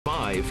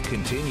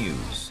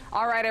continues.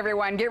 All right,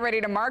 everyone, get ready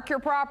to mark your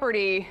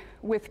property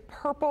with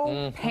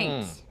purple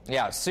paint.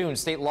 Yeah, soon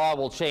state law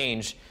will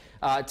change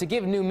to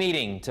give new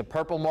meaning to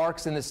purple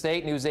marks in the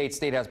state. News 8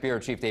 State House Bureau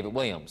Chief David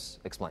Williams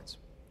explains.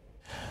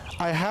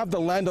 I have the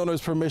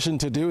landowner's permission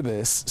to do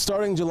this.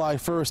 Starting July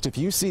 1st, if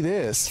you see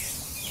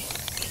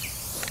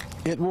this,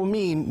 it will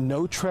mean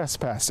no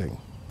trespassing.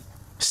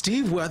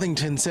 Steve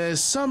Wethington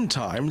says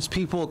sometimes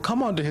people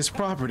come onto his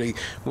property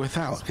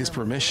without his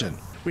permission.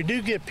 We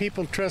do get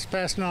people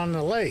trespassing on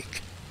the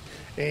lake,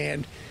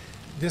 and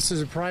this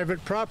is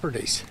private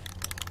properties.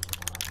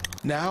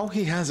 Now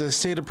he has a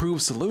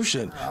state-approved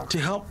solution to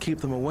help keep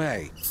them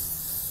away.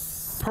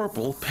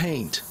 Purple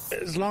paint.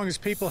 As long as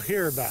people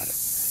hear about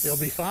it, it'll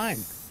be fine.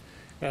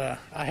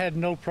 I had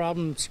no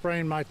problem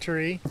spraying my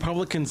tree.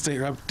 Republican State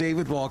Rep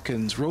David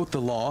Wilkins wrote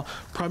the law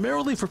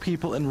primarily for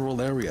people in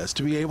rural areas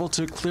to be able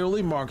to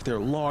clearly mark their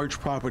large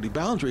property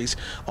boundaries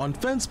on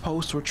fence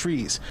posts or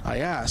trees. I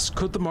asked,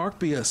 could the mark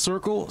be a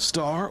circle,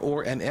 star,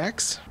 or an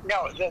X?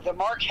 No, the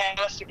mark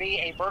has to be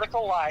a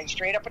vertical line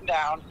straight up and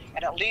down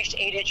and at least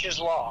 8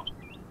 inches long.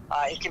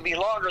 It can be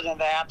longer than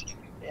that.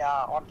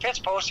 On fence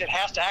posts, it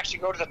has to actually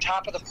go to the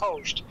top of the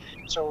post.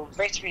 So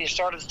basically, you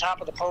start at the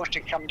top of the post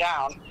and come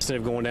down. Instead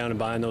of going down and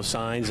buying those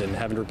signs and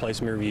having to replace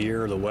them every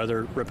year, or the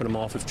weather ripping them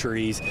off of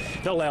trees,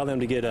 they'll allow them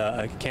to get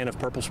a can of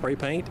purple spray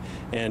paint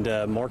and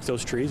mark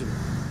those trees.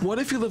 What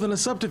if you live in a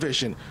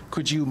subdivision?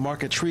 Could you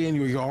mark a tree in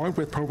your yard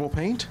with purple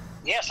paint?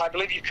 Yes, I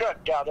believe you could.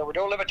 There were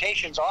no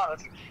limitations on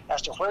it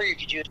as to where you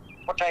could use it,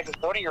 what type of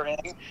zoning or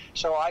anything.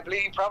 So I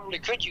believe you probably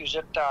could use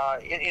it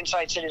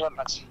inside city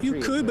limits. You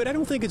could, but I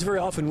don't think it's very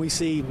often we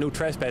see no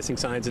trespassing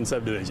signs in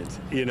subdivisions,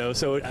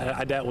 so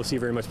I doubt we'll see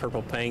very much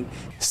purple paint.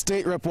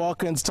 State Rep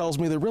Wilkins tells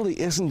me there really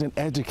isn't an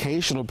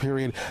educational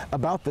period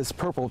about this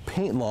purple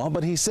paint law,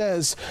 but he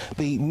says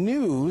the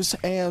news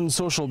and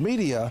social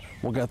media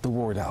will get the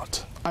word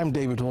out. I'm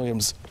David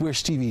Williams,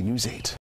 Wish TV News 8.